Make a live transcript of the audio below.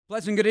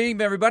Pleasant good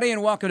evening, everybody,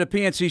 and welcome to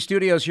PNC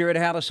Studios here at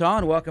Hallis Hall,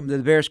 and welcome to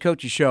the Bears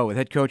Coaches Show with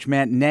head coach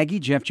Matt Nagy.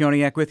 Jeff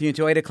Joniak with you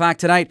until 8 o'clock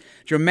tonight.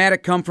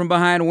 Dramatic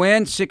come-from-behind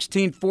win,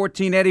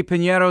 16-14, Eddie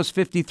Piñeiro's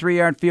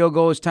 53-yard field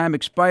goal as time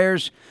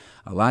expires.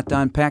 A lot to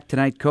unpack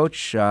tonight,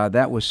 Coach.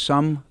 That was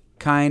some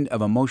kind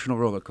of emotional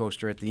roller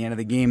coaster at the end of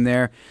the game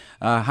there.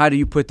 How do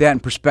you put that in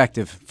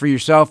perspective for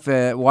yourself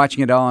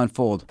watching it all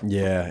unfold?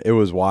 Yeah, it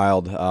was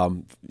wild.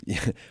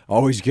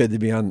 Always good to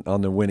be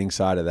on the winning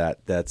side of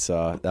that.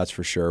 That's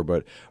for sure.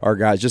 But our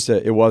guys,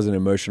 it was an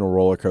emotional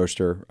roller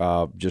coaster.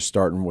 Just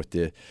starting with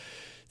the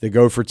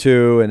go for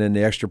two, and then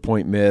the extra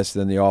point miss,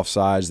 then the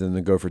offsides, then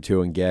the go for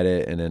two and get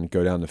it, and then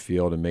go down the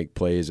field and make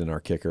plays, and our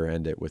kicker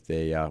end it with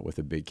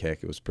a big kick.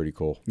 It was pretty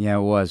cool. Yeah,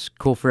 it was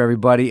cool for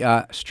everybody.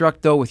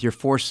 Struck though with your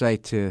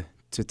foresight to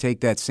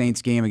take that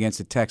Saints game against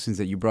the Texans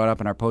that you brought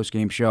up in our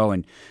post-game show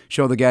and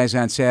show the guys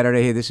on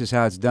Saturday, hey, this is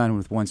how it's done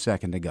with 1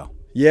 second to go.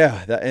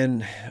 Yeah,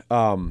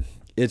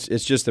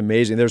 it's just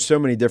amazing. There's so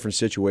many different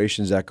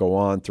situations that go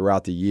on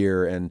throughout the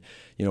year, and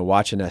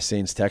watching that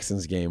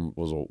Saints-Texans game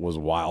was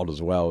wild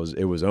as well.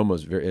 It was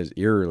almost as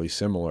eerily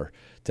similar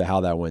to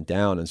how that went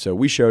down. And so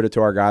we showed it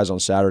to our guys on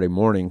Saturday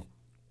morning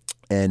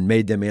and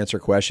made them answer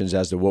questions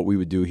as to what we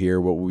would do here,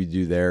 what we would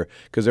do there,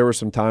 because there were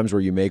some times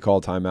where you may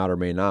call timeout or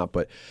may not,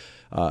 but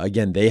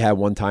again, they had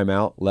one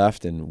timeout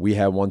left, and we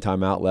had one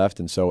timeout left.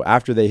 And so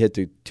after they hit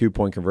the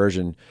two-point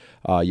conversion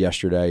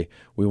yesterday,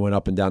 we went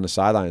up and down the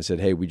sideline and said,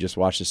 hey, we just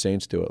watched the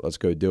Saints do it. Let's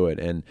go do it.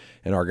 And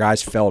our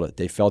guys felt it.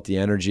 They felt the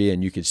energy,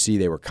 and you could see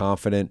they were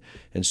confident.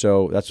 And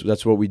so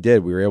that's what we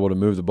did. We were able to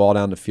move the ball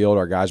down the field.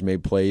 Our guys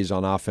made plays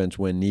on offense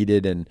when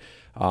needed. And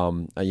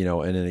and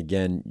then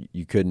again,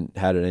 you couldn't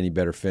have it any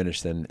better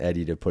finish than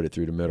Eddie to put it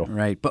through the middle.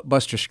 Right. But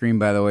Buster Scream,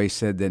 by the way,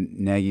 said that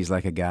Nagy's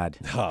like a god.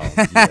 Oh,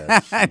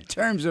 yes. In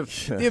terms of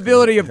the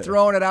ability of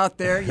throwing it out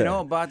there,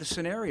 about the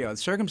scenario, the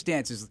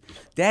circumstances.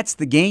 That's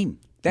the game.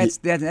 That's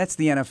the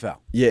NFL.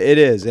 Yeah, it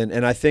is.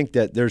 And I think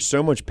that there's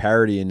so much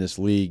parity in this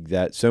league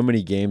that so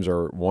many games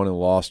are won and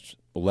lost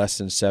less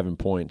than 7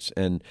 points.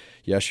 And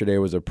yesterday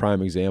was a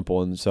prime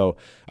example. And so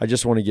I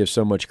just want to give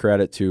so much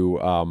credit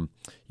to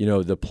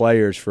the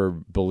players for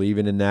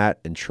believing in that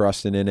and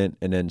trusting in it,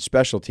 and then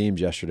special teams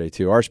yesterday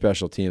too. Our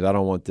special teams, I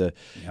don't want to,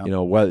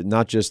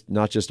 not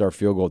just our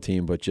field goal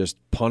team, but just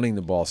punting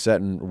the ball,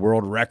 setting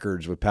world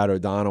records with Pat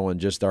O'Donnell and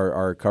just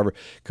our cover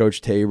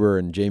Coach Tabor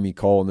and Jamie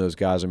Cole and those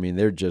guys. I mean,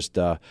 they're just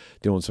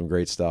doing some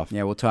great stuff.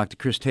 Yeah, we'll talk to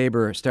Chris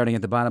Tabor starting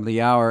at the bottom of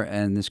the hour,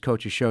 and this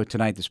coach's show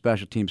tonight, the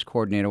special teams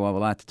coordinator. We'll have a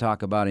lot to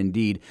talk about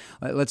indeed.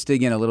 Let's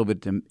dig in a little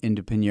bit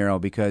into Piñeiro,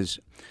 because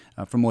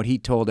from what he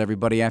told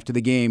everybody after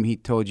the game, he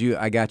told you,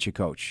 I got you,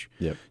 Coach.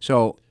 Yep.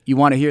 So you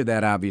want to hear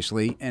that,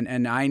 obviously.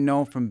 And I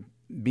know from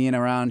being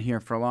around here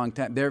for a long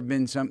time, there have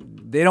been some,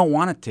 they don't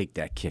want to take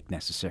that kick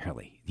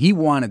necessarily. He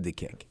wanted the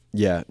kick.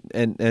 Yeah,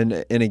 and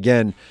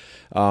again,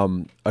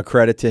 a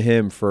credit to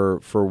him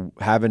for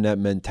having that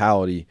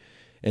mentality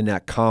and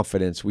that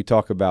confidence. We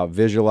talk about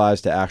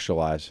visualize to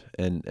actualize.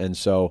 And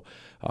so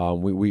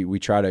we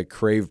try to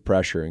crave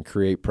pressure and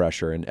create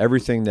pressure. And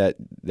everything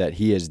that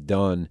he has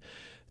done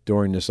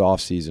during this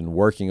offseason,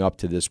 working up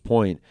to this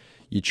point,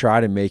 you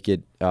try to make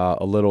it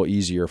a little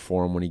easier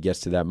for him when he gets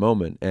to that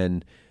moment,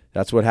 and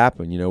that's what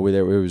happened. It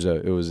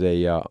was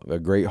a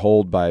great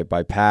hold by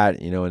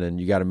Pat. And then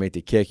you got to make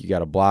the kick, you got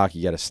to block,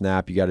 you got to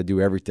snap, you got to do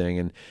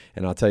everything.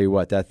 And I'll tell you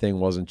what, that thing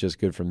wasn't just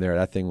good from there.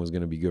 That thing was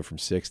going to be good from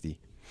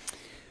 60.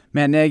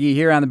 Matt Nagy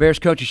here on the Bears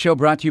Coaches Show,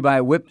 brought to you by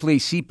Whipley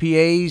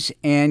CPAs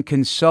and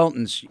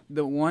Consultants.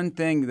 The one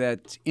thing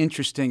that's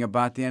interesting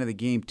about the end of the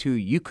game, too,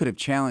 you could have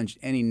challenged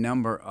any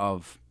number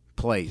of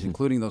plays,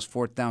 including those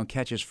fourth down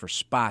catches for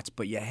spots,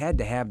 but you had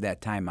to have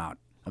that timeout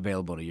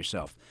available to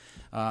yourself.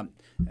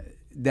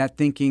 That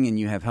thinking, and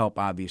you have help,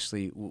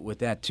 obviously, with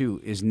that,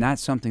 too, is not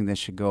something that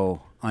should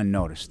go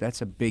unnoticed.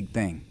 That's a big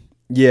thing.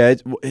 Yeah,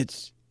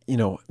 it's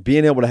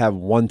being able to have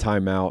one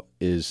timeout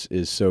is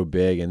so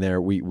big, and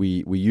there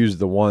we used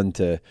the one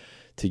to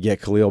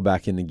get Khalil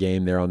back in the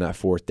game there on that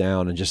fourth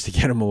down, and just to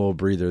get him a little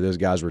breather. Those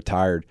guys were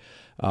tired.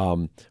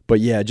 But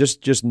yeah,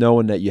 just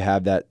knowing that you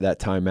have that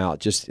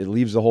timeout, it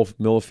leaves the whole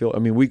middle of the field. I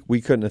mean,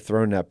 we couldn't have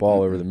thrown that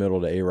ball over the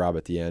middle to A-Rob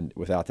at the end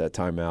without that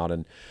timeout,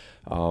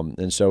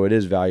 and so it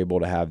is valuable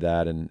to have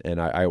that.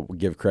 And I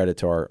give credit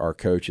to our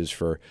coaches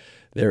for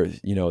their,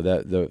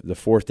 the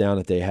fourth down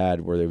that they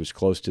had where it was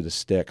close to the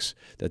sticks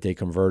that they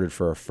converted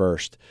for a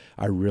first.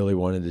 I really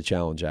wanted to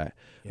challenge that,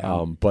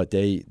 but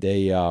they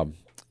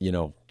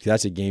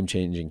that's a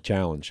game-changing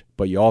challenge.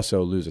 But you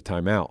also lose a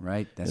timeout,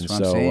 right? That's what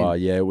I'm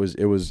saying.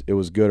 It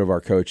was good of our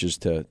coaches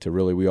to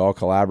really, we all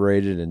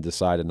collaborated and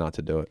decided not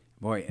to do it.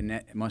 Boy, and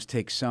that must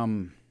take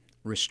some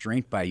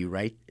restraint by you,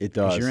 right? It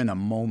does. Because you're in the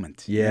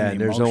moment. Yeah, and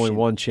there's only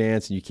one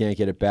chance, and you can't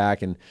get it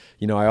back. And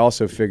I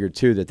also figured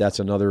too that's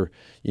another.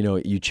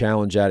 You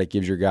challenge that, it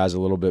gives your guys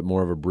a little bit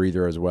more of a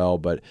breather as well.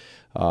 But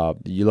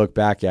you look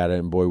back at it,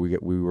 and boy, we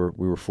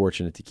were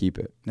fortunate to keep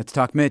it. Let's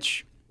talk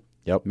Mitch.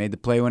 Yep. Made the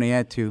play when he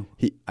had to.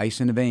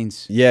 Ice in the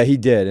veins. Yeah, he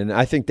did. And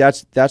I think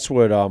that's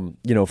what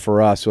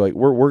for us, like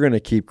we're going to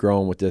keep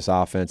growing with this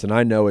offense. And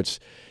I know it's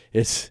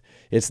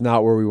it's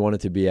not where we want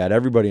it to be at.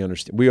 Everybody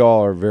understands. We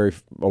all are very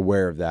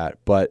aware of that.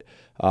 But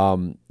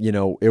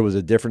it was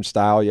a different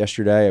style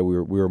yesterday. We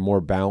were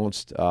more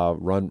balanced,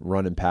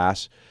 run and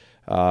pass.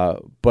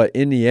 But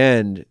in the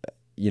end,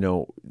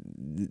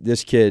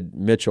 this kid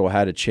Mitchell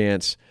had a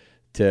chance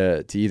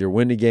to either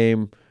win the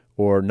game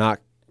or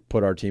not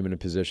put our team in a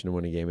position to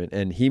win a game.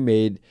 And he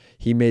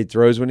made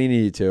throws when he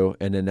needed to.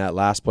 And then that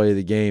last play of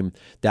the game,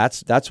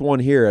 that's one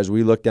here as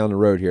we look down the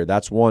road here.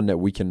 That's one that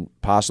we can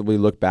possibly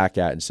look back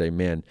at and say,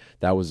 man,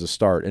 that was the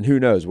start. And who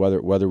knows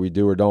whether we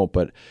do or don't.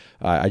 But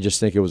I just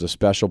think it was a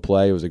special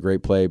play. It was a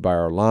great play by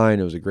our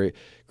line. It was a great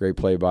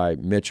play by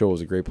Mitchell. It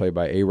was a great play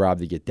by A-Rob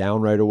to get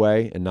down right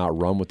away and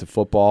not run with the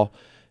football.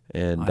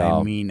 And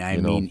I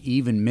mean,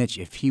 even Mitch,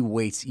 if he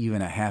waits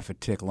even a half a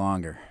tick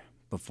longer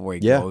before he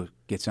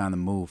gets on the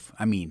move.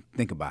 I mean,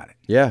 think about it.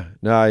 Yeah,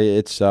 no,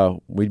 it's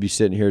we'd be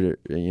sitting here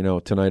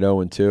tonight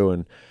 0-2,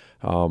 and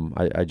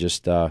I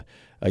just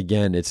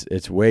again,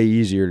 it's way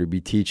easier to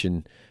be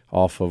teaching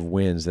off of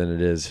wins than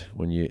it is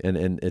when you and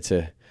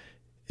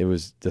it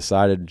was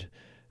decided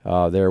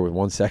there with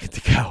 1 second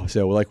to go.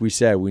 So like we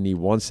said, we need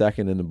 1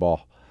 second in the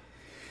ball.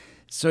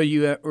 So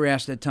you were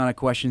asked a ton of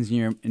questions in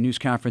your news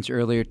conference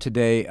earlier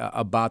today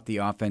about the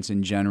offense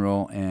in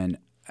general, and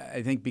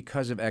I think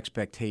because of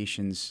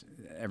expectations,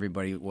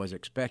 everybody was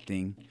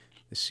expecting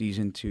the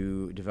season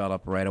to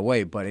develop right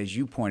away. But as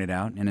you pointed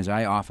out, and as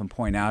I often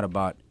point out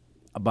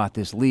about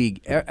this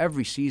league,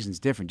 every season's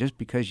different. Just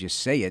because you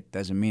say it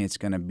doesn't mean it's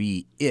going to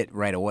be it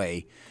right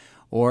away.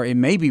 Or it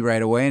may be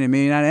right away, and it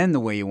may not end the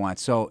way you want.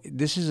 So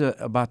this is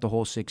about the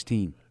whole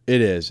 16. It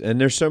is, and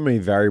there's so many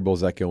variables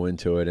that go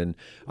into it, and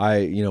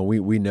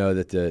we know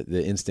that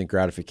the instant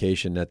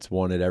gratification that's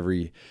wanted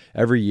every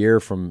year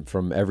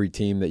from every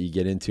team that you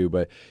get into,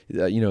 but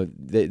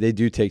they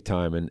do take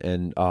time,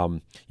 and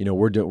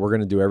we're going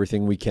to do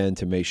everything we can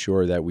to make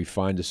sure that we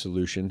find the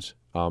solutions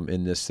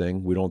in this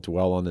thing. We don't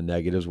dwell on the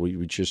negatives.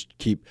 We just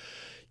keep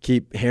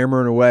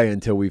hammering away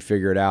until we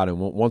figure it out, and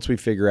once we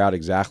figure out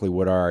exactly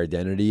what our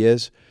identity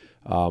is.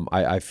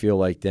 I feel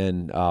like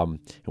then and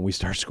we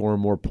start scoring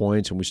more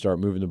points and we start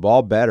moving the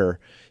ball better,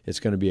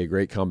 it's going to be a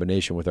great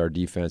combination with our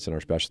defense and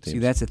our special teams. See,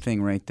 that's the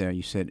thing right there.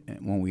 You said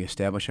when we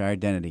establish our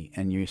identity,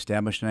 and you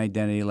established an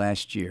identity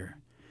last year,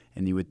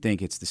 and you would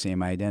think it's the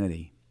same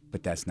identity,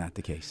 but that's not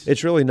the case.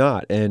 It's really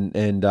not. And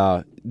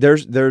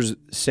there's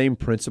same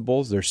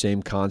principles, there's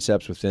same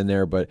concepts within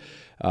there, but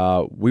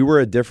we were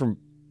a different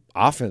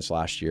offense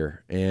last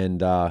year,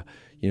 and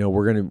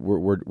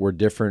we're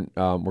different.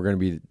 We're gonna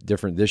be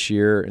different this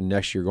year and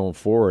next year going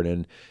forward.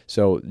 And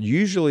so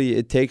usually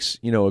it takes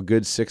a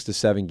good 6 to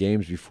 7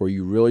 games before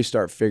you really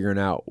start figuring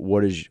out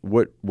what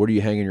are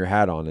you hanging your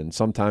hat on. And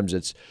sometimes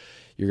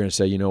you're going to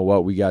say,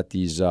 we got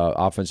these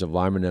offensive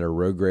linemen that are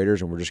road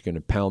graders, and we're just going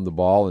to pound the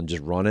ball and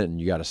just run it,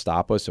 and you got to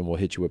stop us, and we'll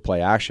hit you with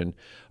play action.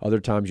 Other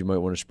times you might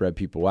want to spread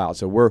people out.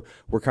 So we're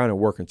kind of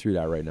working through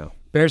that right now.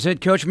 Bears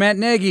head coach Matt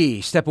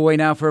Nagy. Step away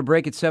now for a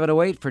break at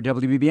 7:08 for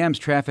WBBM's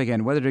Traffic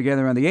and Weather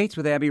Together on the 8th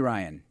with Abby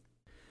Ryan.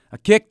 A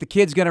kick the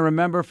kid's going to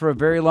remember for a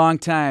very long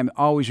time.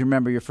 Always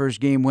remember your first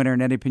game winner,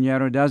 and Eddie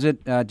Piñeiro does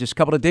it. Just a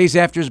couple of days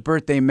after his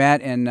birthday,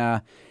 Matt,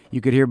 and you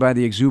could hear by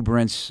the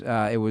exuberance,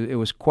 it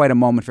was quite a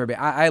moment for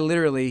everybody. I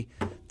literally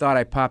thought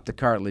I popped the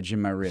cartilage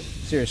in my rib.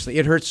 Seriously,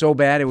 it hurt so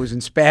bad it was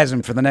in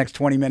spasm for the next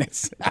 20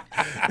 minutes.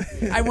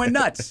 I went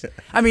nuts.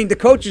 I mean, the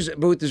coach's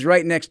booth is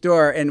right next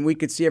door, and we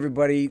could see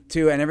everybody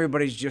too, and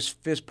everybody's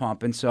just fist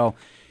pumping. So,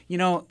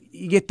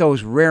 you get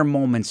those rare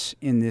moments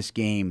in this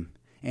game,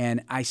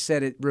 and I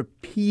said it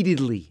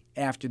repeatedly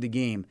after the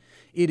game.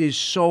 It is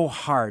so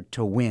hard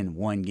to win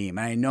one game.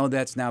 And I know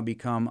that's now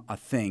become a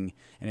thing,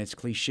 and it's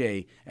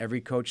cliche.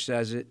 Every coach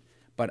says it,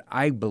 but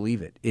I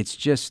believe it. It's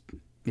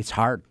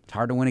hard. It's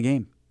hard to win a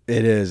game.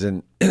 It is,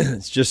 and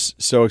it's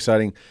just so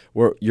exciting.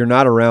 You're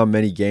not around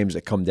many games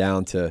that come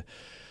down to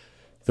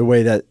the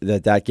way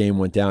that game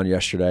went down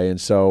yesterday. And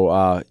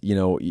so,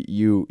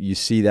 you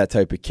see that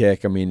type of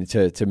kick. I mean,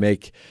 to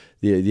make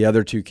the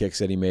other 2 kicks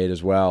that he made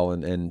as well,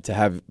 and to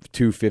have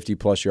 2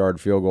 50-plus yard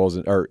field goals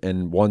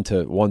and one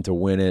to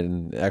win it,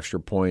 and extra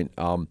point.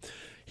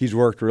 He's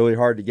worked really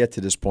hard to get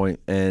to this point,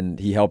 and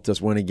he helped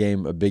us win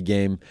a big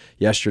game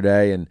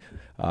yesterday. And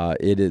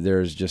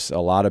there's just a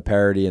lot of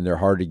parity, and they're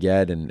hard to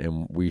get,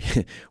 and we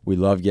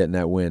love getting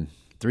that win.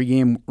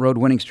 3-game road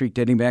winning streak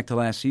dating back to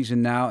last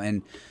season now,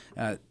 and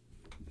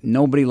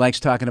nobody likes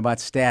talking about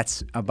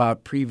stats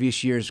about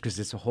previous years because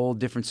it's a whole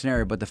different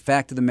scenario. But the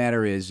fact of the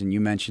matter is, and you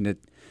mentioned it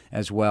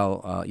as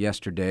well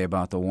yesterday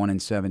about the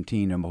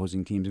 1-17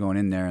 opposing teams going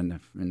in there in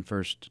the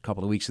first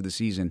couple of weeks of the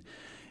season,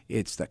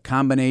 it's the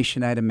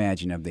combination, I'd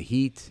imagine, of the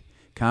heat,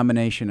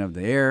 combination of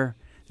the air.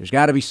 There's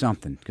got to be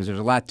something because there's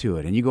a lot to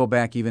it. And you go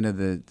back even to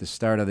the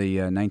start of the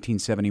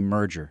 1970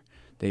 merger.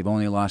 They've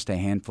only lost a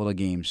handful of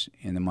games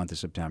in the month of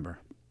September.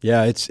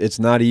 Yeah, it's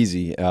not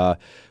easy.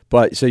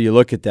 But so you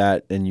look at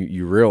that and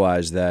you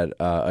realize that,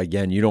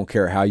 again, you don't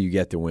care how you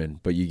get to win,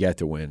 but you get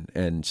to win.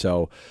 And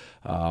so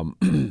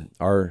I'm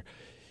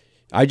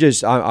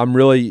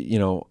really,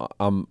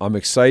 I'm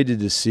excited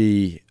to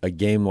see a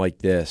game like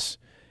this.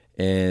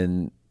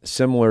 And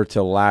similar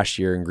to last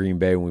year in Green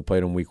Bay when we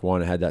played in week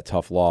 1 and had that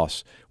tough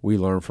loss, we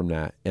learned from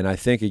that. And I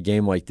think a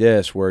game like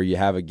this, where you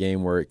have a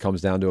game where it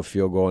comes down to a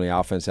field goal and the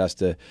offense has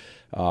to,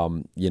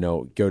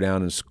 go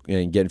down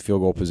and get in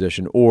field goal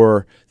position,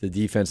 or the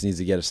defense needs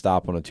to get a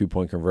stop on a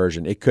 2-point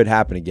conversion, it could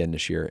happen again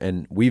this year.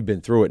 And we've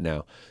been through it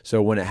now.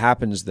 So when it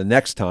happens the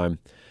next time,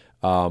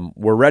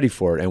 we're ready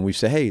for it. And we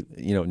say, hey,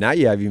 now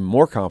you have even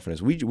more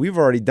confidence. We've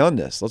already done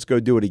this. Let's go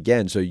do it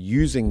again. So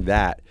using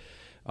that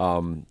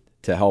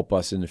to help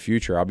us in the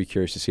future, I'll be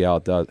curious to see how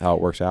it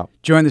works out.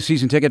 Join the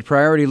season ticket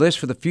priority list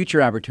for the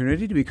future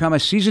opportunity to become a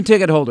season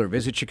ticket holder.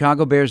 Visit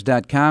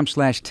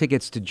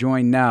chicagobears.com/tickets to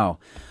join now.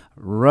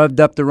 Revved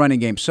up the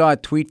running game. Saw a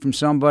tweet from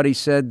somebody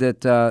said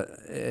that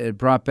it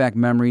brought back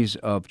memories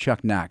of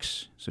Chuck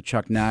Knox. So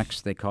Chuck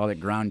Knox, they call it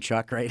ground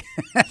Chuck, right?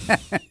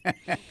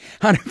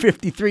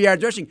 153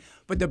 yards rushing.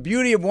 But the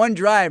beauty of one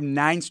drive,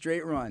 9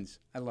 straight runs.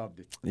 I loved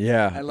it.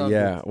 Yeah, I loved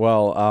it.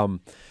 Well,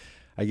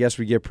 I guess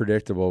we get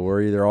predictable.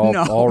 We're either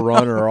all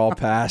run or all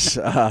pass.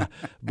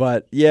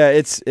 But yeah,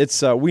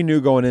 it's we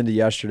knew going into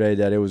yesterday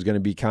that it was going to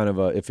be kind of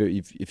if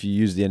you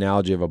use the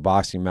analogy of a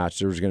boxing match,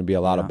 there was going to be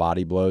a lot of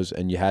body blows,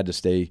 and you had to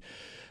stay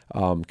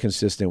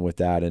consistent with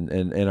that.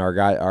 And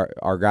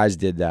our guys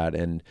did that.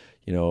 And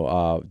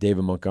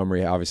David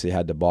Montgomery obviously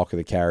had the bulk of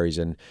the carries,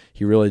 and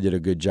he really did a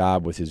good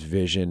job with his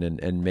vision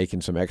and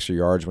making some extra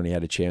yards when he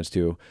had a chance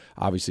to.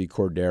 Obviously,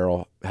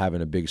 Cordero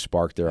having a big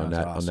spark there on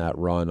that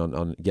run,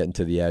 on getting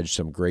to the edge,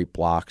 some great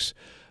blocks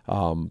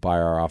by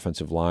our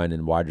offensive line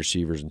and wide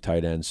receivers and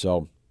tight ends.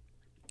 So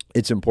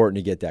it's important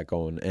to get that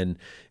going, and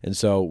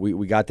so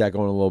we got that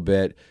going a little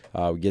bit.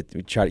 We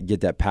try to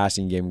get that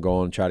passing game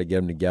going, try to get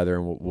them together,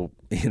 and we'll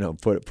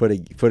put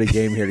a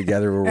game here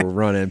together where we're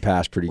running and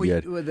pass pretty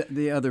good.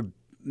 The other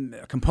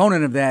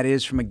component of that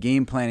is, from a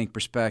game planning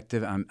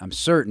perspective, I'm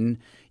certain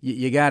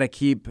you got to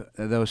keep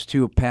those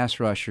 2 pass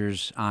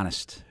rushers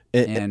honest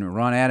and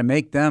run at them,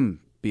 make them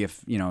be a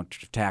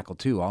tackle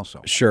too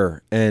also.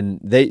 Sure, and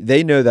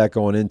they know that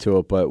going into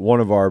it, but one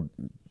of our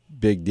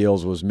big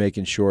deals was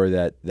making sure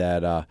that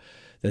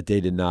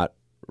they did not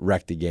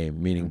wreck the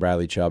game, meaning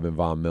Bradley Chubb and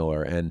Von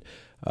Miller. And,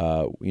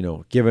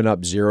 giving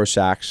up 0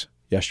 sacks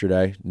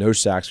yesterday, no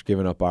sacks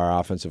given up by our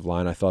offensive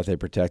line. I thought they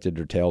protected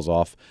their tails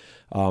off.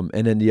 And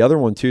then the other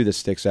one, too, that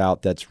sticks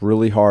out that's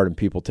really hard and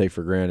people take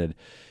for granted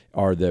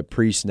are the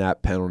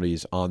pre-snap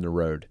penalties on the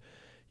road.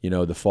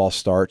 The false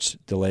starts,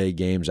 delayed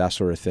games, that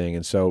sort of thing.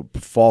 And so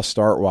false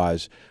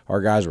start-wise,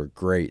 our guys were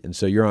great. And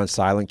so you're on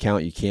silent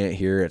count. You can't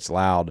hear. It's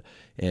loud.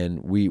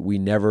 And we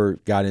never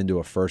got into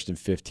a 1st and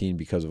 15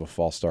 because of a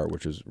false start,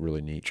 which was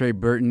really neat. Trey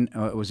Burton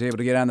was able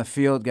to get on the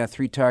field, got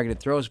 3 targeted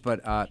throws, but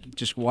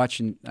just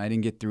watching, I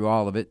didn't get through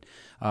all of it.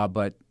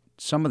 But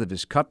some of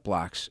his cut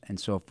blocks and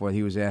so forth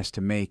he was asked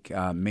to make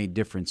made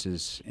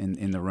differences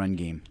in the run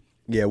game.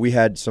 Yeah, we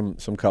had some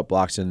cut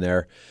blocks in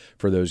there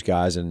for those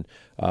guys, and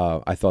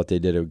I thought they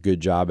did a good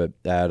job at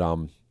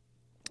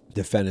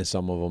defending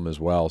some of them as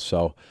well.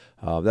 So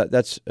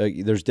that's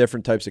there's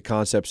different types of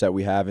concepts that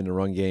we have in the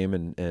run game,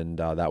 and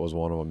that was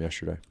one of them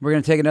yesterday. We're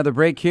going to take another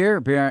break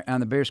here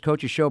on the Bears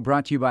Coaches Show,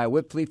 brought to you by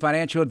Whipfleet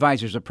Financial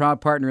Advisors, a proud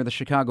partner of the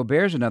Chicago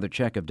Bears. Another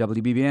check of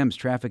WBBM's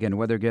traffic and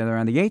weather together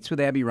on the 8s with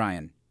Abby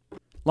Ryan.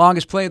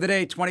 Longest play of the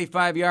day,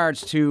 25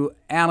 yards to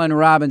Allen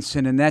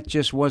Robinson, and that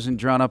just wasn't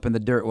drawn up in the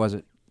dirt, was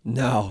it?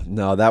 No,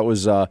 that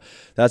was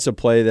that's a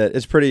play that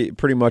it's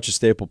pretty much a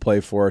staple play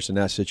for us in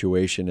that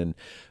situation, and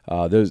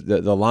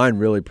the line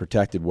really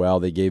protected well.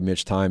 They gave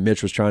Mitch time.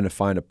 Mitch was trying to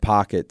find a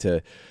pocket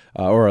to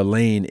or a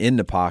lane in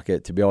the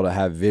pocket to be able to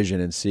have vision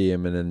and see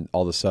him, and then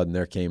all of a sudden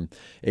there came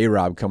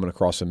A-Rob coming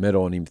across the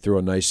middle, and he threw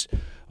a nice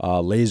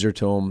laser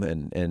to him,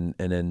 and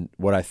then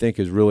what I think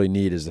is really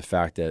neat is the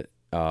fact that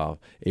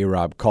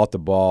A-Rob caught the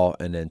ball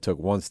and then took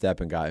 1 step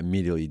and got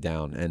immediately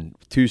down, and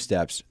 2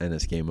 steps and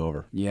it's game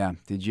over. Yeah.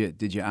 Did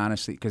you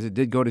honestly? Because it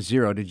did go to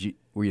 0.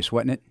 Were you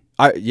sweating it?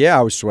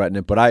 I was sweating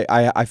it, but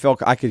I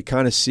felt I could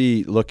kind of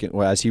see looking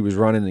as he was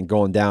running and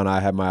going down. I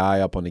had my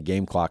eye up on the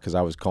game clock because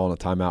I was calling a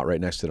timeout right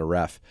next to the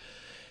ref,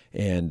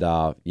 and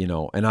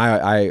and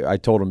I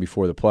told him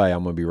before the play,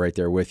 I'm going to be right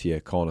there with you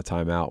calling a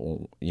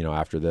timeout,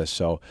 after this.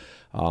 So.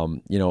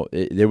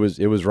 It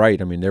was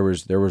right. I mean, there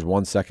was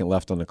 1 second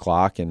left on the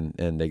clock, and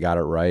they got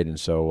it right, and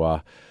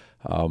so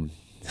 1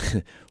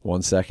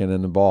 second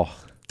in the ball.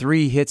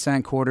 3 hits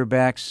on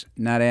quarterbacks.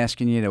 Not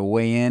asking you to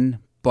weigh in,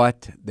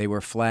 but they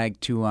were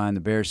flagged 2 on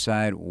the Bears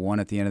side. 1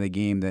 at the end of the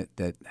game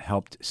that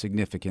helped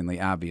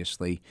significantly.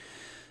 Obviously,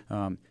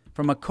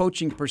 from a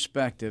coaching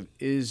perspective,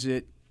 is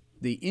it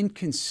the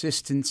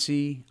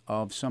inconsistency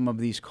of some of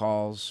these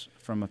calls?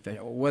 From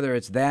whether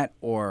it's that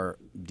or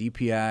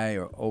DPI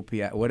or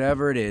OPI,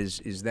 whatever it is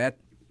that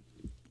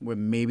where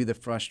maybe the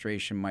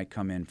frustration might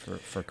come in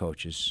for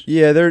coaches?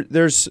 Yeah,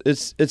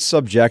 it's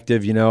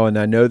subjective, and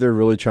I know they're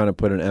really trying to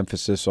put an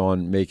emphasis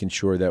on making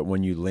sure that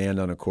when you land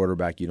on a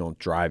quarterback, you don't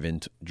drive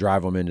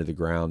them into the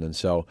ground, and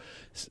so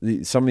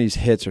some of these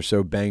hits are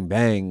so bang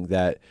bang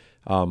that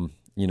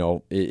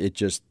it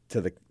just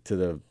to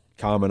the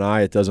common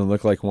eye it doesn't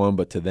look like one,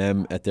 but to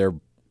them at their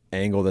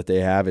angle that they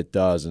have, it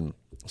does, and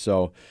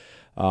so.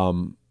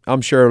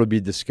 I'm sure it'll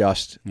be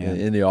discussed Yeah.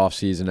 in the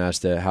offseason as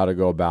to how to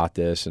go about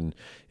this. And,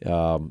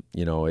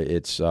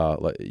 it's,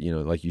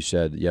 like you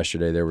said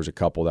yesterday, there was a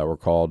couple that were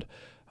called.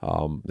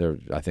 There,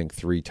 I think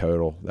 3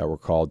 total that were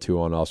called, 2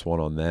 on us, 1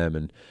 on them.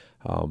 And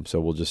so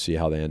we'll just see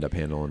how they end up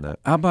handling that.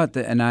 How about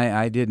and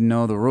I didn't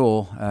know the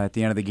rule at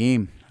the end of the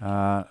game.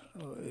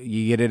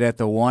 You get it at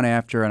the 1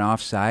 after an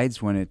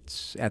offsides when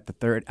it's at the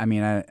 3rd. I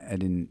mean, I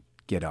didn't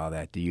get all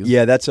that. Do you?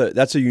 Yeah, that's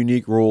a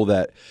unique rule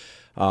that,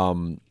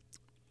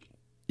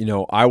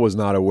 I was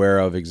not aware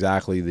of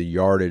exactly the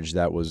yardage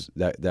that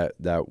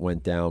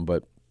went down,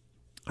 but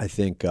I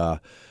think,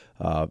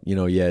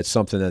 it's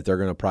something that they're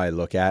going to probably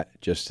look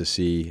at just to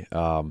see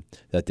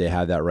that they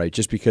have that right,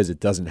 just because it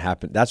doesn't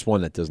happen. That's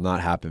one that does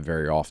not happen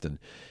very often.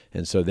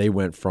 And so they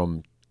went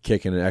from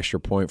kicking an extra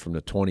point from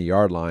the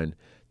 20-yard line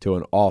to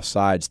an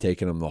offsides,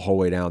 taking them the whole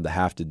way down to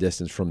half the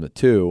distance from the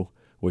 2,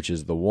 which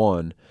is the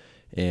 1.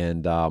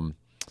 And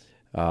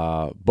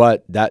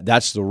but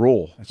that's the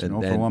rule. That's an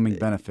overwhelming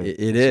benefit.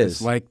 It is.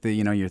 It's like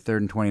your 3rd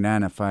and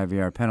 29, a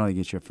 5-yard penalty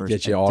gets you a first.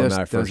 Get you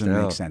automatic first down.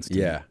 Doesn't make sense to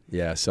me.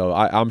 Yeah. So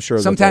I'm sure.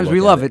 Sometimes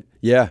we love it.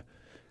 Yeah,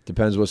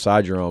 depends what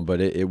side you're on. But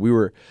we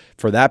were,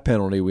 for that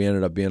penalty, we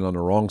ended up being on the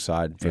wrong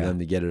side for them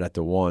to get it at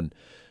the 1,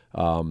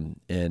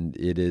 and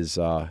it is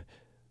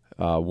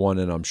one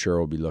that I'm sure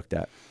will be looked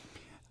at.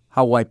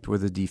 How wiped were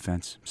the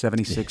defense?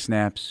 76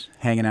 snaps,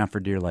 hanging out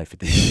for dear life at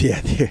the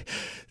end. Yeah,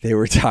 they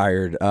were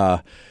tired.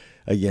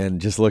 Again,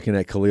 just looking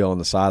at Khalil on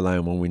the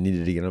sideline when we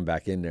needed to get him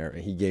back in there,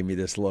 and he gave me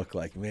this look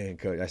like, man,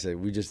 coach, I said,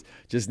 we just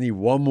need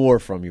one more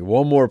from you,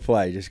 one more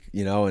play,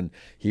 and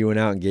he went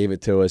out and gave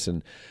it to us.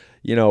 And,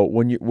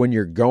 when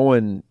you're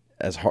going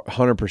as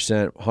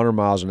 100%, 100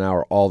 miles an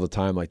hour all the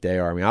time like they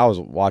are, I mean, I was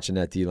watching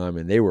that D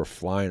lineman, they were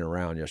flying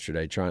around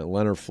yesterday,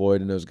 Leonard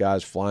Floyd and those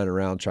guys flying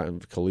around, trying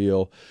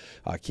Khalil,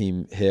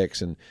 Akeem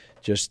Hicks, and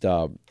just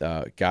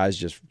guys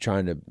just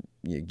trying to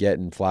get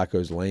in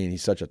Flacco's lane.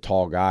 He's such a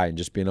tall guy, and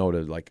just being able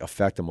to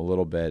affect him a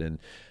little bit, and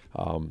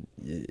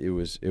it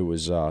was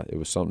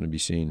something to be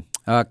seen.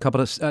 A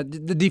couple of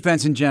the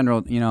defense in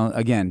general,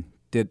 again,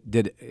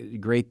 did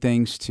great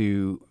things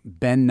to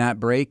bend, not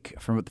break,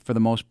 for the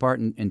most part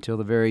until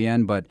the very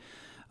end, but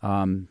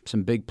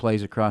some big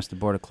plays across the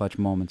board of clutch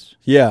moments.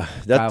 Yeah,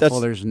 that's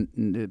Fuller's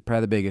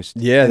probably the biggest.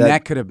 Yeah, and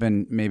that could have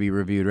been maybe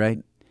reviewed, right?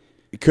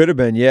 It could have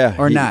been, yeah,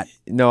 or not.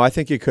 No, I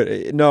think it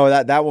could. No,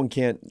 that one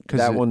can't.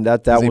 That one's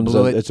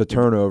it's a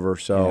turnover.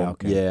 So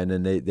and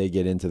then they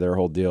get into their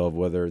whole deal of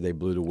whether they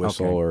blew the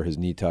whistle or his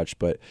knee touched.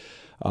 But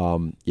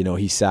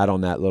he sat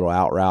on that little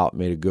out route,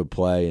 made a good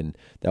play, and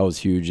that was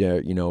huge.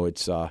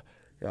 It's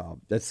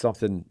that's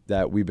something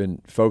that we've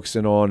been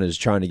focusing on, is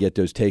trying to get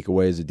those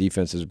takeaways. The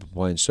defense has been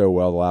playing so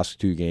well the last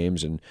 2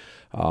 games, and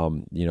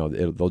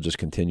they'll just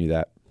continue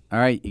that. All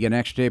right, you get an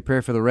extra day of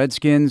prayer for the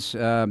Redskins.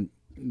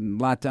 A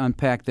lot to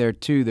unpack there,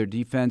 too. Their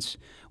defense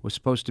was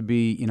supposed to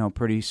be,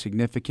 pretty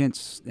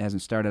significant. It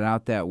hasn't started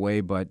out that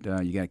way, but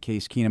you got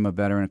Case Keenum, a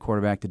veteran, a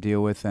quarterback to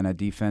deal with, and a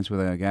defense with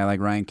a guy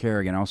like Ryan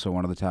Kerrigan, also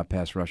one of the top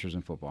pass rushers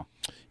in football.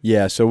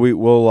 Yeah, so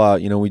we'll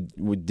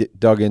we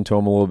dug into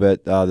him a little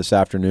bit this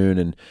afternoon,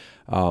 and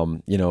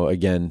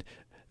again,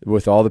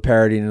 with all the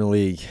parity in the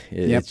league,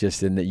 it's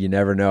just you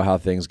never know how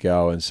things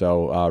go. And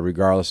so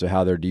regardless of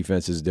how their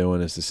defense is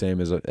doing, it's the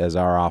same as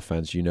our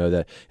offense.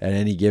 That at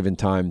any given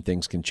time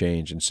things can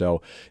change. And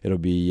so it'll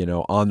be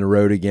on the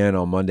road again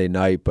on Monday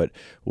night, but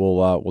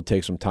we'll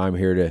take some time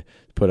here to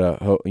put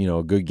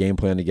a good game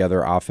plan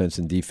together, offense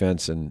and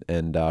defense,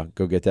 and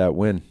go get that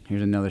win.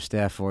 Here's another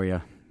stat for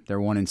you. They're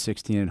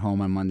 1-16 at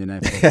home on Monday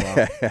Night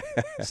Football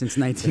since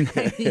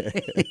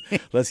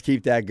 1998. Let's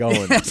keep that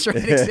going. That's right,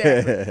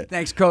 exactly.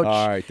 Thanks, Coach.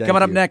 All right,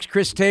 Coming up next,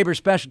 Chris Tabor,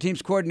 Special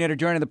Teams Coordinator,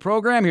 joining the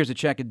program. Here's a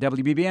check at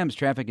WBBM's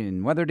Traffic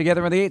and Weather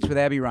Together on the 8s with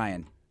Abby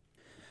Ryan.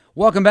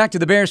 Welcome back to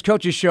the Bears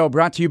Coaches Show,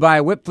 brought to you by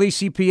Whip Fleece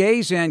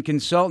CPAs and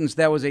Consultants.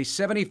 That was a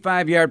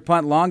 75-yard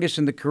punt, longest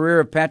in the career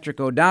of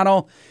Patrick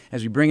O'Donnell.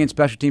 As we bring in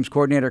Special Teams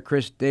Coordinator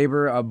Chris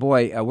Tabor,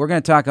 we're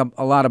going to talk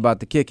a lot about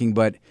the kicking,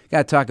 but got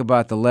to talk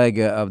about the leg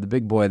of the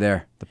big boy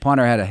there. The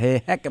punter had a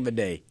heck of a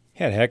day.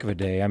 Had a heck of a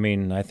day. I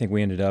mean, I think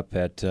we ended up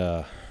at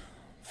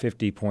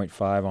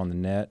 50.5 on the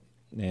net,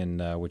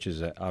 and which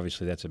is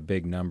obviously that's a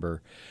big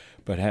number.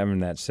 But having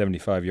that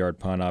 75-yard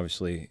punt,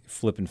 obviously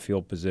flipping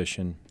field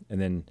position,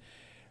 and then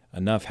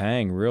enough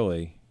hang,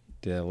 really,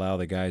 to allow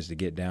the guys to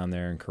get down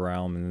there and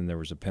corral them, and then there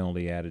was a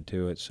penalty added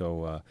to it.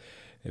 So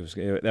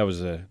that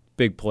was a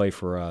big play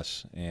for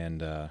us,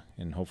 and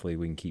hopefully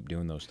we can keep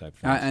doing those type of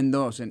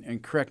things.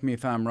 And correct me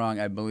if I'm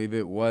wrong, I believe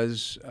it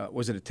was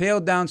it a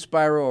tail down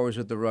spiral or was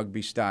it the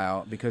rugby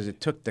style? Because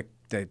it took the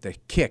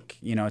kick,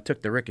 it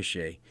took the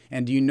ricochet.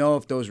 And do you know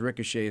if those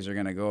ricochets are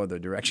going to go the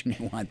direction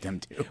you want them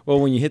to? Well,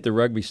 when you hit the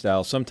rugby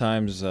style,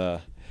 sometimes you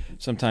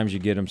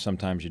get them,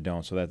 sometimes you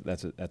don't. So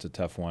that's a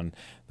tough one.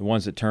 The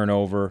ones that turn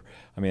over,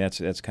 I mean,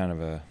 that's kind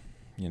of a,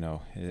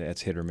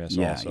 that's hit or miss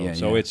also.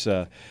 So it's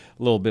a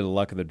little bit of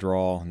luck of the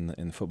draw, and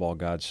the football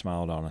gods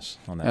smiled on us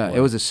on that play.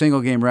 It was a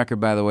single-game record,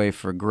 by the way,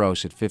 for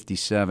Gross at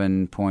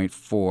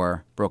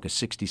 57.4. Broke a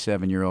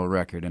 67-year-old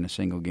record in a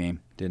single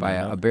game. by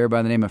a Bear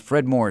by the name of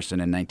Fred Morrison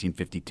in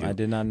 1952. I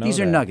did not know These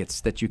that. are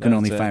nuggets that you can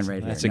only find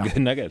right here. That's a good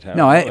nugget.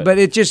 But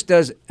it just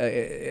does.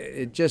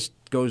 It just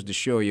goes to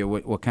show you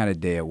what kind of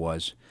day it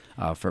was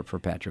for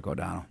Patrick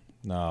O'Donnell.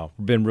 No,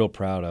 we've been real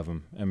proud of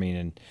him. I mean,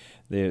 and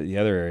the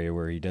other area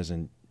where he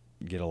doesn't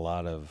get a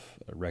lot of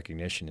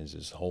recognition is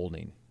his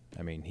holding.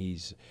 I mean, he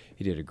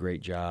did a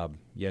great job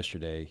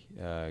yesterday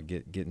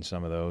getting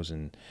some of those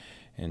and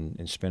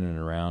spinning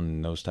around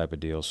and those type of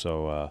deals.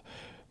 So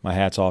my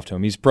hat's off to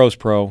him. He's pro's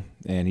pro,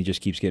 and he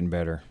just keeps getting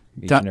better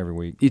each and every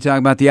week. You talk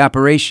about the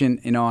operation,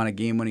 on a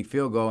game-winning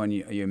field goal, and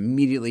you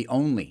immediately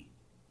only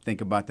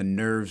think about the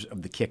nerves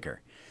of the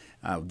kicker,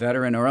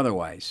 veteran or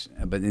otherwise.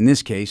 But in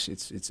this case,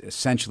 it's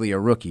essentially a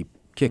rookie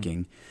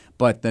kicking.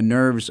 But the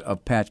nerves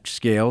of Pat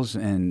Scales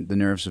and the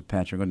nerves of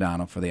Patrick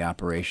O'Donnell for the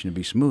operation to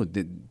be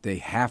smooth, they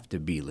have to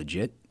be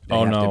legit. They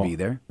have to be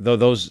there.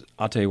 Those,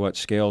 I'll tell you what,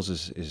 Scales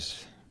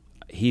is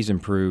he's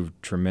improved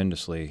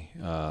tremendously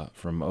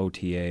from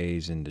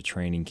OTAs into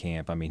training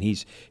camp. I mean,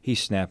 he's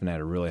snapping at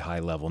a really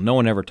high level. No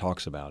one ever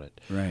talks about it.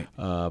 Right.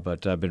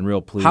 But I've been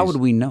real pleased. How would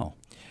we know?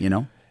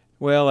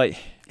 Well,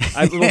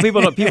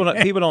 people don't.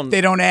 They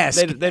don't ask.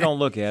 They don't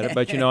look at it,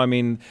 but I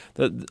mean,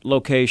 the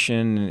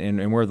location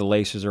and where the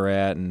laces are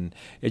at, and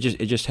it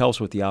just helps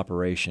with the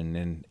operation.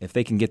 And if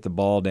they can get the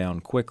ball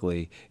down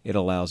quickly, it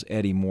allows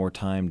Eddie more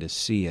time to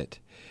see it,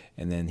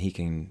 and then he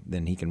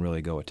can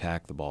really go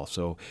attack the ball.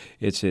 So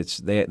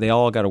they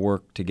all got to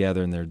work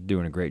together, and they're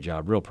doing a great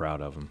job. Real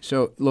proud of them.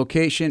 So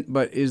location,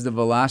 but is the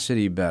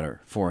velocity better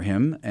for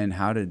him? And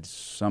how did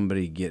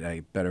somebody get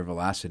a better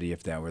velocity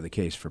if that were the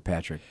case for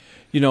Patrick?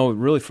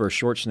 Really for a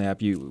short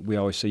snap, we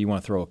always say you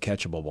want to throw a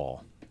catchable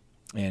ball.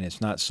 And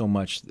it's not so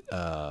much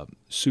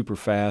super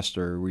fast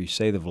or where you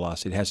say the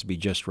velocity. It has to be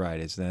just right.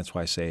 That's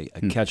why I say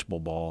a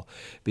catchable ball,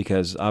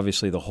 because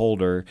obviously the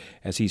holder,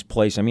 as he's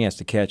placed, he has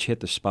to catch, hit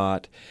the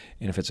spot.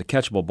 And if it's a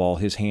catchable ball,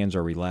 his hands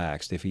are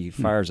relaxed. If he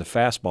fires a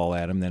fastball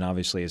at him, then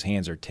obviously his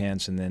hands are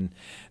tense, and then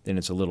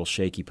it's a little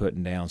shaky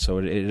putting down. So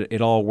it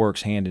all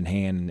works hand in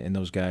hand, and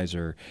those guys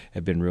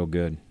have been real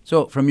good.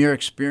 So from your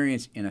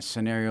experience in a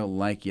scenario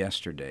like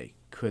yesterday,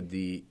 could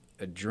the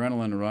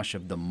adrenaline rush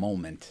of the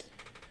moment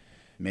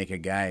make a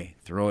guy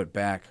throw it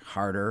back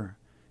harder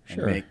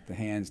and make the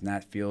hands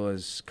not feel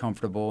as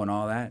comfortable and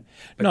all that?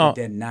 But no, it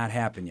did not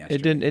happen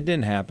yesterday. It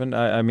didn't happen.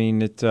 I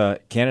mean,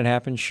 can it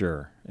happen?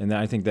 Sure, and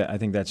I think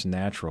that's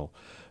natural.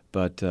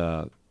 But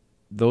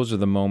those are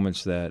the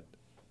moments that,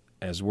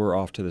 as we're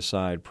off to the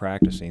side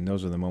practicing,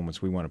 those are the moments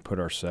we want to put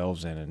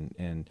ourselves in.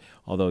 And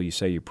although you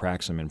say you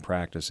practice them in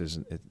practice,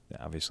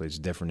 obviously it's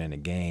different in a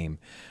game.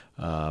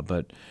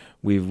 But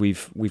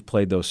we've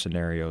played those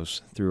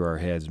scenarios through our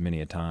heads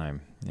many a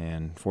time,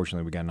 and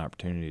fortunately we got an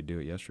opportunity to do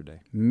it yesterday.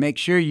 Make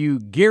sure you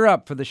gear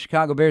up for the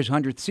Chicago Bears'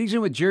 100th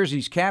season with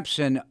jerseys, caps,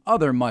 and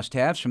other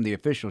must-haves from the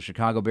official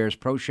Chicago Bears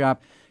Pro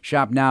Shop.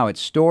 Shop now at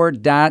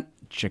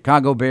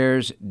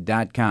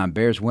store.chicagobears.com.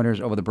 Bears winners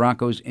over the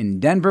Broncos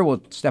in Denver.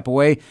 We'll step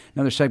away.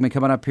 Another segment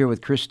coming up here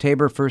with Chris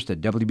Tabor. First, a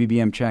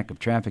WBBM check of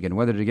traffic and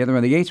weather together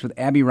on the 8s with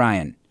Abby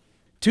Ryan.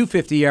 2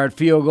 50-yard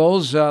field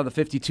goals, the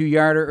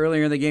 52-yarder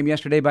earlier in the game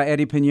yesterday by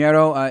Eddie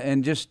Piñeiro,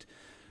 and just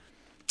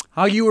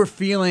how you were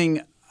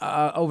feeling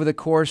over the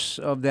course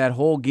of that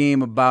whole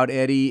game about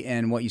Eddie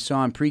and what you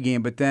saw in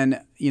pregame. But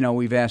then,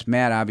 we've asked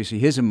Matt, obviously,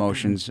 his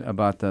emotions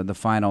about the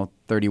final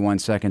 31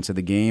 seconds of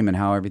the game and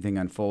how everything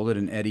unfolded,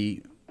 and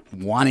Eddie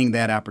wanting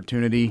that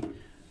opportunity.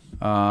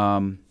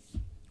 What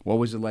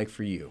was it like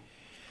for you?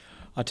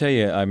 I'll tell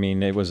you, I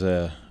mean,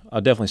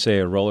 I'll definitely say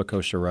a roller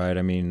coaster ride.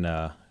 I mean,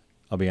 I'll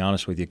be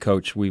honest with you,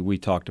 Coach. We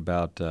talked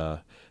about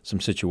some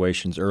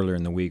situations earlier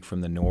in the week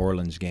from the New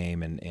Orleans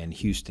game and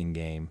Houston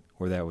game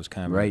where that was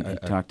kind of right. You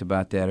talked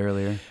about that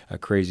earlier. A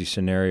crazy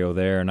scenario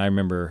there. And I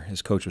remember,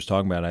 as Coach was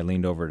talking about it, I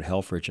leaned over at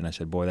Helfrich and I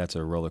said, "Boy, that's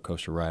a roller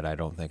coaster ride. I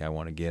don't think I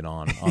want to get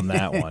on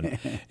that one."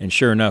 And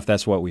sure enough,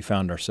 that's what we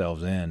found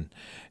ourselves in.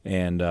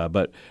 And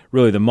but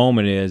really, the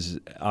moment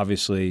is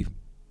obviously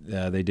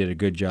they did a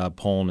good job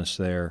pulling us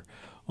there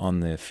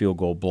on the field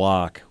goal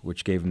block,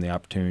 which gave them the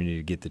opportunity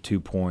to get the 2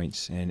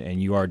 points.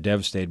 And you are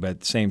devastated, but at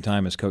the same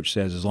time, as Coach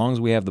says, as long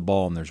as we have the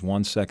ball and there's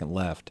 1 second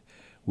left,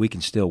 we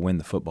can still win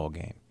the football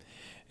game.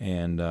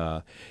 And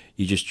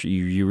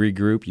you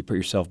regroup, you put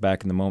yourself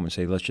back in the moment and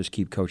say, let's just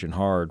keep coaching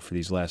hard for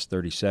these last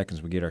 30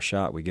 seconds. We get our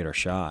shot.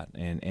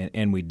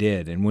 And we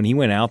did. And when he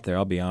went out there,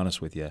 I'll be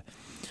honest with you,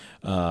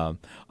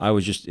 I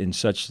was just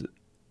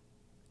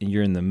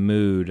you're in the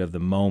mood of the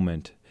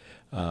moment.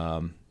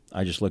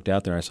 I just looked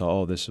out there and I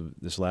saw, this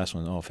last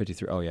one,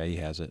 53. Oh yeah, he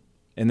has it.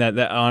 And that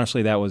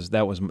honestly, that was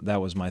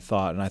my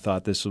thought. And I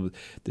thought this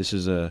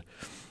is the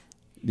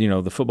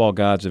football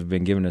gods have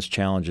been giving us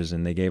challenges,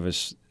 and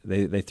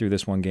they threw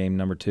this one game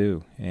number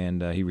 2,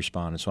 and he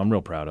responded. So I'm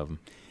real proud of him.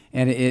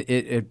 And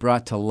it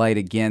brought to light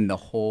again the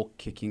whole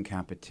kicking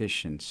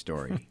competition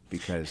story,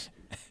 because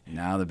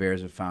now the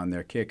Bears have found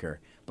their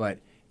kicker. But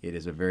it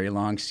is a very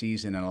long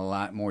season, and a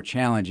lot more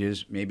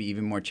challenges, maybe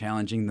even more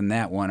challenging than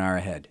that one, are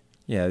ahead.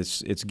 Yeah,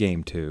 it's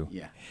game 2.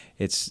 Yeah,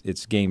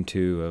 it's game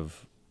 2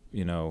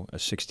 a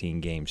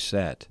 16-game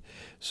set.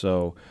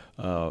 So,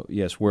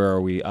 yes, where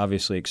are we?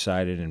 Obviously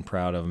excited and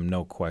proud of him,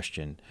 no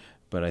question.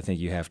 But I think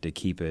you have to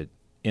keep it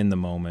in the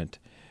moment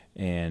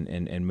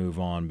and move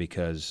on,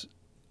 because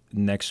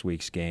next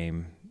week's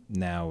game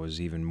now is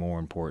even more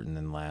important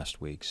than last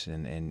week's,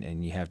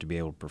 and you have to be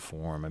able to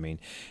perform. I mean,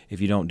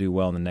 if you don't do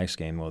well in the next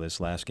game, well, this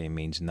last game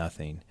means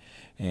nothing.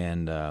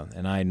 And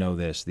I know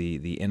this,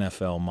 the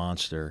NFL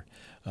monster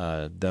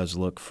does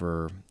look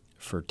for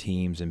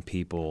teams and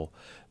people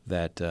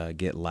that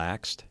get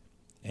laxed,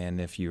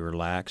 and if you're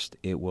laxed,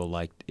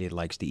 it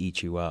likes to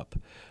eat you up.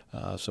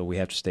 So we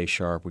have to stay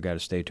sharp. We got to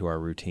stay to our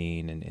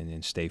routine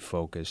and stay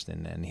focused,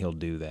 and he'll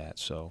do that.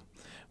 So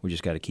we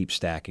just got to keep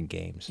stacking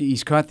games.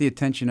 He's caught the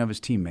attention of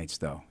his teammates,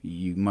 though.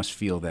 You must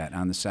feel that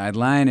on the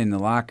sideline, in the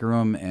locker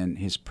room, and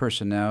his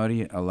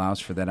personality allows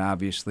for that,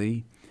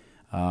 obviously.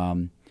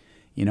 In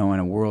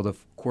a world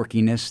of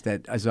quirkiness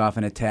that is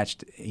often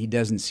attached, he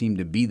doesn't seem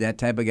to be that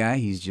type of guy.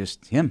 He's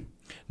just him.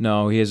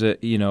 No, he is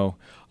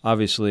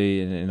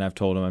obviously, and I've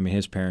told him, I mean,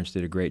 his parents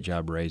did a great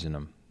job raising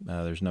him.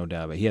 There's no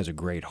doubt, but he has a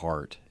great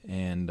heart.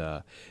 And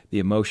the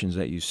emotions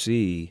that you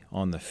see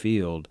on the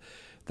field,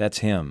 that's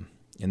him.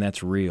 And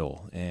that's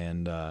real,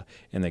 and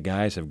the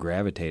guys have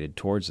gravitated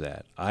towards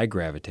that. I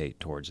gravitate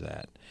towards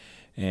that,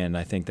 and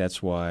I think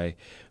that's why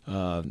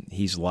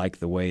he's liked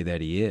the way that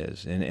he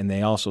is. And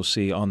they also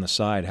see on the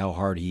side how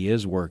hard he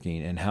is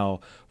working and how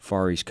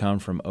far he's come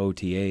from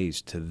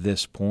OTAs to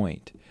this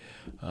point.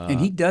 And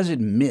he does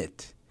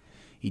admit,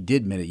 he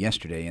did admit it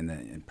yesterday,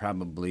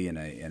 probably in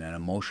an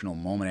emotional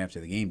moment after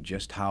the game,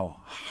 just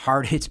how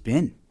hard it's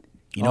been,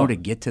 to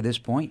get to this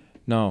point.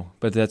 No,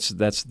 but that's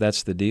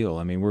the deal.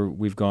 I mean,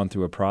 we've gone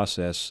through a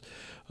process,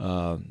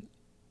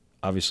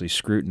 obviously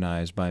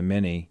scrutinized by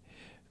many.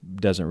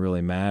 Doesn't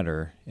really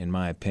matter, in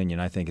my opinion.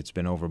 I think it's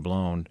been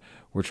overblown.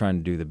 We're trying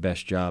to do the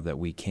best job that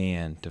we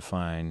can to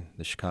find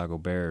the Chicago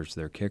Bears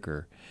their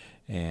kicker,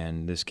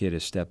 and this kid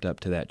has stepped up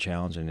to that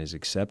challenge and has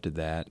accepted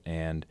that,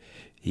 and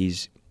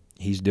he's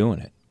doing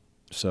it.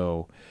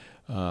 So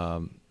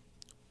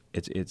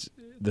it's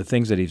the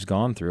things that he's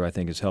gone through, I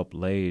think, has helped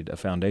laid a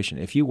foundation.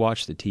 If you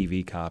watch the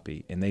TV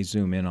copy and they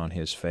zoom in on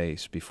his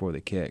face before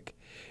the kick,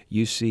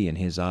 you see in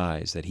his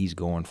eyes that he's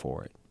going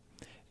for it.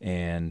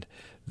 And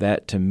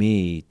that, to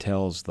me,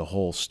 tells the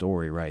whole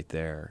story right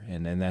there.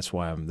 And that's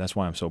why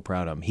I'm so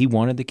proud of him. He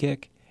wanted the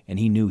kick, and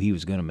he knew he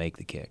was going to make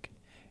the kick.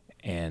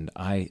 And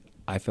I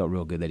felt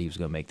real good that he was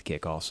going to make the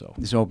kick also.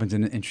 This opens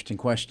an interesting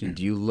question.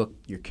 Do you look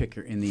your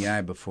kicker in the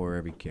eye before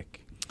every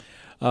kick?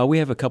 We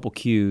have a couple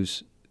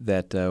cues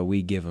that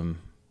we give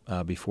him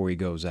before he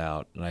goes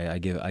out. I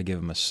give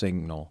him a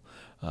signal,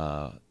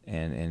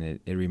 and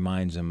it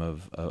reminds him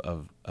of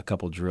a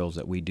couple drills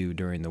that we do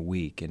during the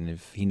week. And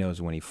if he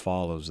knows when he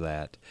follows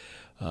that,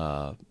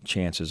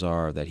 chances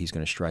are that he's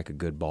going to strike a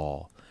good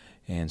ball.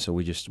 And so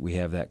we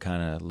have that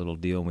kind of little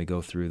deal, and we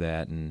go through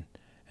that, and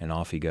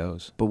off he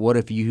goes. But what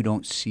if you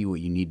don't see what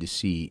you need to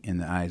see in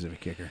the eyes of a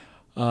kicker?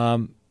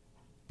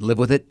 Live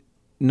with it?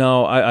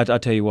 No, I'll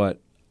tell you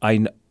what.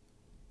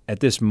 At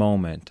this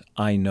moment,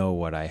 I know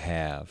what I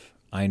have.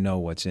 I know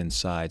what's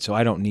inside, so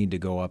I don't need to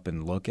go up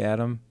and look at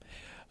him.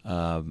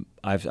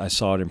 I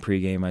saw it in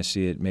pregame. I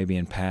see it maybe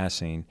in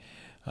passing,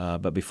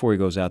 but before he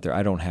goes out there,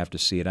 I don't have to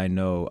see it. I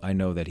know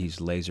that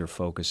he's laser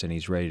focused and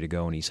he's ready to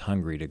go and he's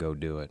hungry to go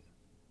do it.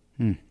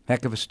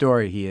 Heck of a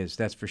story he is,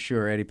 that's for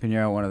sure. Eddie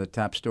Piñeiro, one of the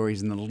top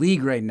stories in the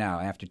league right now.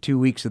 After 2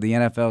 weeks of the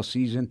NFL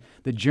season,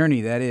 the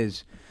journey that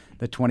is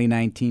the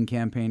 2019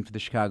 campaign for the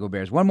Chicago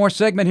Bears. One more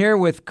segment here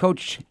with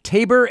Coach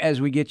Tabor as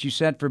we get you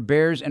set for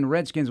Bears and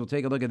Redskins. We'll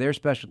take a look at their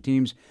special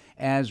teams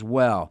as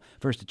well.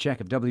 First, a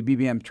check of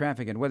WBBM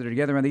traffic and weather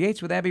together on the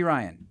 8s with Abby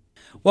Ryan.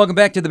 Welcome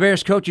back to the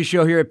Bears Coaches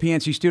Show here at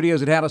PNC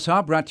Studios at Hallis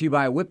Hall, brought to you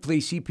by Whipley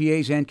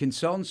CPAs and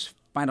Consultants.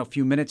 Final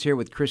few minutes here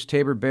with Chris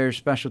Tabor, Bears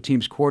Special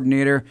Teams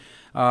Coordinator.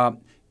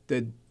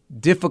 The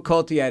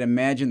difficulty, I'd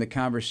imagine, the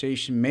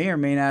conversation may or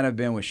may not have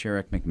been with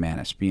Sherrick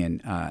McManus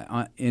being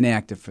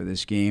inactive for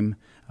this game.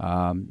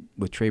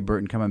 With Trey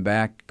Burton coming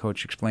back,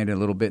 Coach explained it a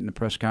little bit in the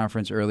press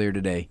conference earlier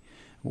today.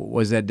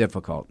 Was that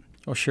difficult?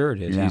 Oh, sure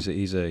it is. Yeah.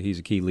 He's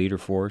a key leader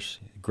for us,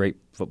 great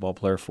football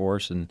player for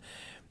us, and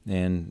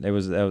that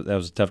was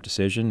a tough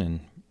decision. And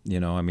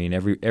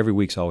every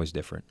week's always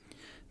different.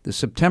 The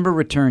September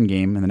return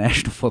game in the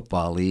National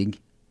Football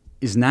League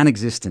is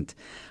non-existent.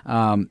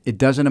 It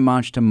doesn't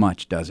amount to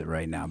much, does it,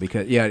 right now?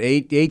 Because,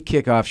 eight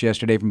kickoffs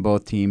yesterday from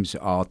both teams,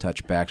 all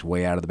touchbacks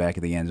way out of the back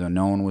of the end zone.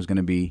 No one was going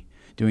to be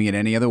doing it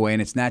any other way,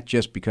 and it's not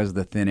just because of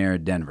the thin air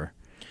at Denver.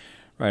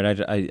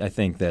 Right. I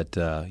think that,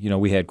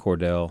 we had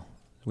Cordell.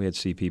 We had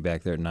CP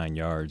back there at 9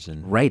 yards.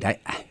 Right.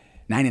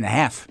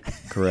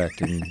 9.5. Correct.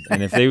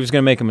 And if they was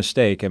going to make a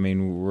mistake, I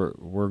mean,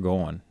 we're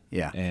going.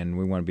 Yeah. And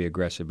we want to be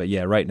aggressive. But,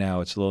 right now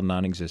it's a little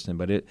non-existent,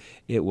 but it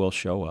will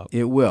show up.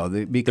 It will.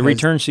 Because the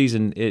return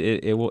season,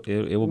 it will be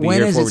here.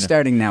 When is it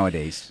starting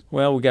nowadays?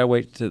 Well, we got to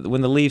wait when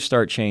the leaves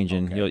start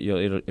changing.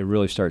 Okay. It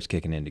really starts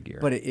kicking into gear.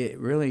 But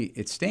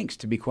it stinks,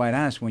 to be quite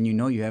honest, when you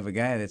know you have a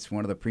guy that's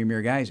one of the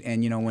premier guys.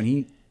 And, when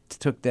he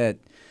took that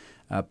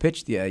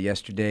pitched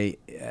yesterday.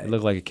 It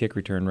looked like a kick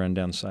return run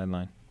down the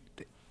sideline.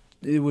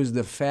 It was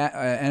the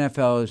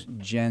NFL's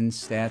Gen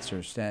Stats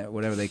or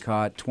whatever they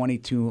call it,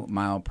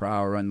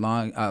 22-mile-per-hour run,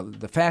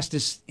 the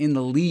fastest in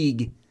the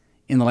league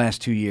in the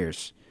last 2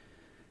 years.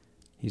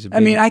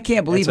 I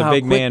can't believe how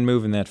big man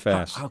moving that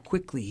fast. How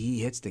quickly he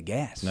hits the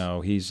gas.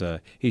 No, he's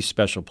a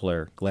special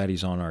player. Glad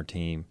he's on our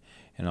team,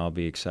 and I'll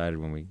be excited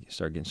when we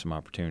start getting some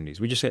opportunities.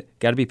 We just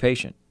got to be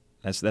patient.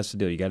 That's the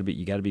deal. You got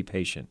to be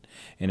patient.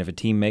 And if a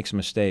team makes a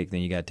mistake,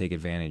 then you got to take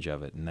advantage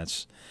of it. And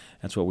that's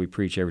what we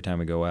preach every time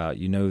we go out.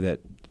 You know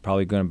that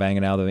probably going to bang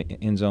it out of the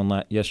end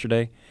zone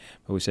yesterday,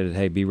 but we said,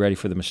 hey, be ready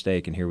for the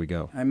mistake, and here we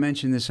go. I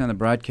mentioned this on the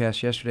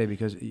broadcast yesterday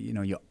because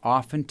you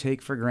often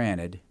take for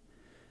granted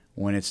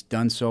when it's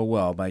done so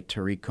well by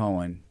Tariq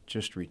Cohen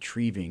just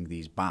retrieving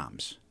these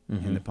bombs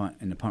in the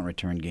punt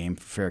return game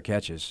for fair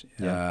catches.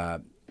 Yeah.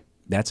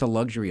 That's a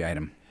luxury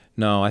item.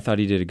 No, I thought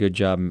he did a good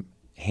job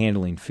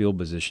handling field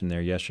position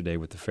there yesterday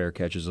with the fair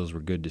catches. Those were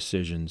good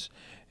decisions,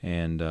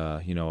 and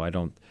we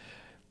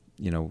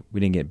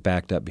didn't get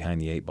backed up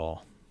behind the 8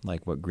 ball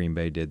like what Green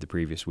Bay did the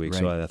previous week. Right.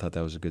 So I thought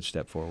that was a good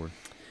step forward.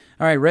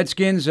 All right,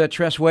 Redskins,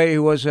 Tress Way,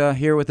 who was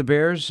here with the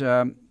Bears,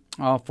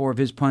 all 4 of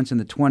his punts in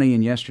the 20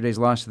 in yesterday's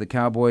loss to the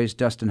Cowboys.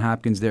 Dustin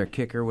Hopkins, their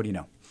kicker. What do you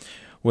know?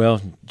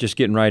 Well, just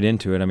getting right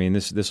into it. I mean,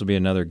 this will be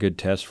another good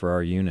test for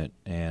our unit,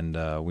 and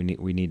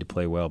we need to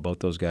play well. Both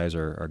those guys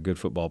are good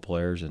football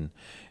players, and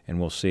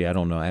we'll see. I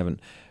don't know. I haven't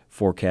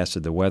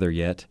forecasted the weather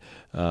yet,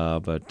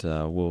 but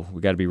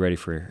we got to be ready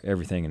for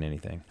everything and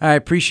anything. I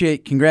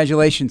appreciate.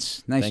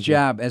 Congratulations. Nice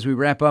job. As we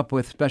wrap up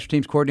with Special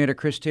Teams Coordinator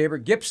Chris Tabor,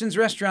 Gibson's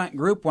Restaurant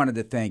Group wanted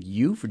to thank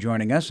you for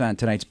joining us on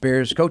tonight's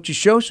Bears Coaches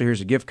Show. So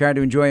here's a gift card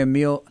to enjoy a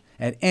meal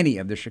at any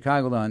of the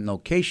Chicagoland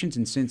locations.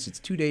 And since it's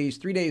 3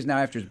 days now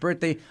after his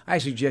birthday, I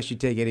suggest you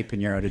take Eddie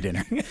Piñeiro to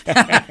dinner.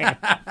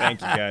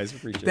 Thank you, guys.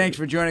 Appreciate it. Thanks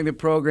for joining the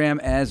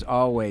program, as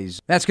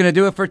always. That's going to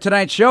do it for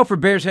tonight's show. For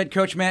Bears head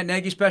coach Matt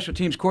Nagy, Special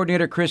Teams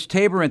Coordinator Chris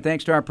Tabor, and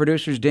thanks to our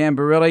producers Dan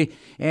Barilli,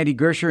 Andy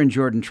Gersher, and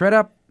Jordan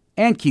Tredup,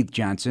 and Keith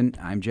Johnson.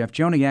 I'm Jeff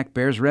Joniak.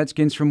 Bears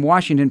Redskins from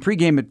Washington.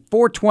 Pregame at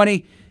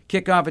 4:20,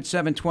 kickoff at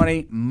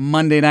 7:20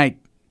 Monday night.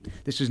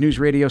 This is News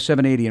Radio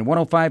 780 and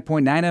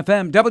 105.9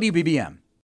 FM, WBBM.